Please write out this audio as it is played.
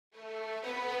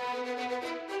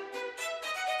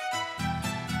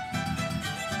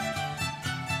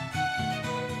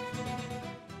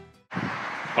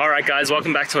Alright guys,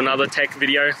 welcome back to another tech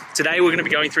video. Today we're going to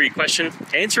be going through your question,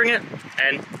 answering it,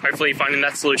 and hopefully finding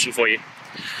that solution for you.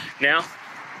 Now,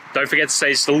 don't forget to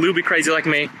stay just a little bit crazy like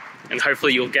me, and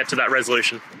hopefully you'll get to that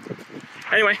resolution.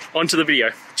 Anyway, on to the video.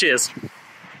 Cheers!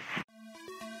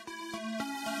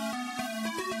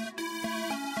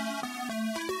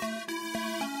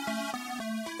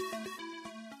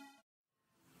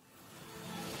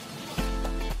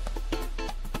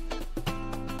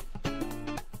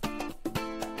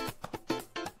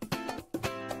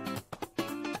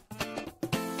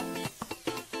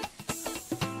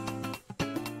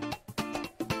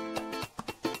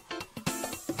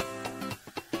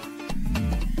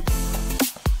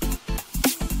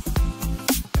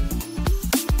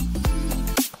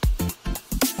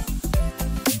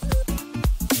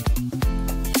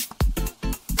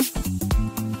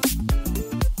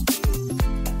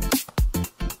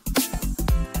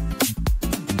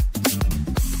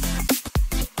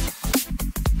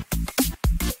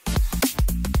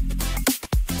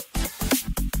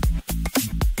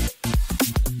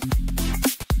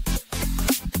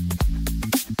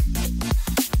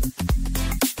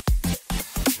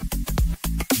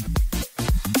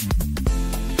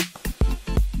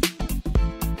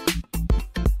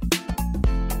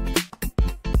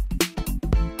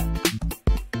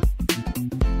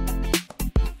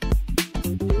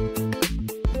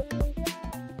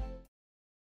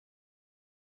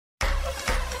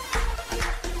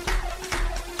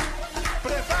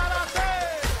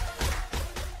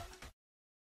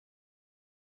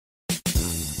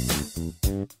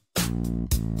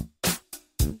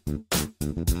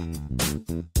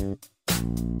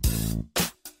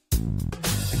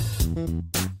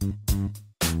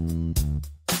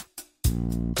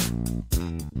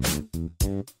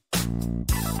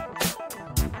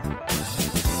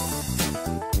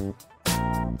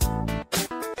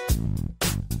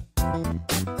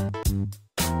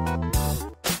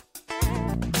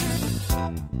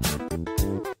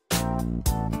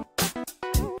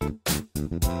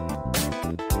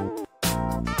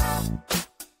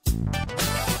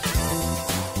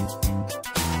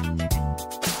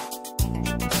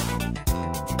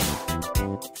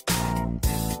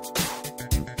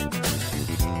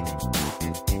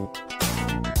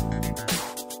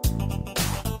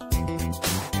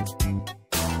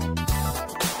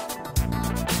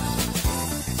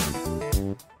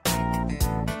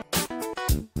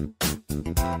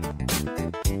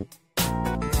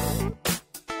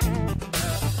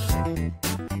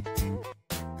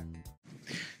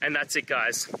 And that's it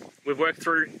guys. We've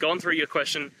gone through your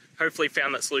question, hopefully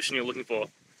found that solution you're looking for.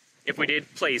 If we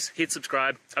did, please hit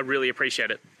subscribe, I really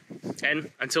appreciate it.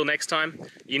 And until next time,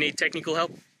 you need technical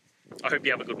help, I hope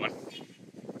you have a good one.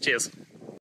 Cheers.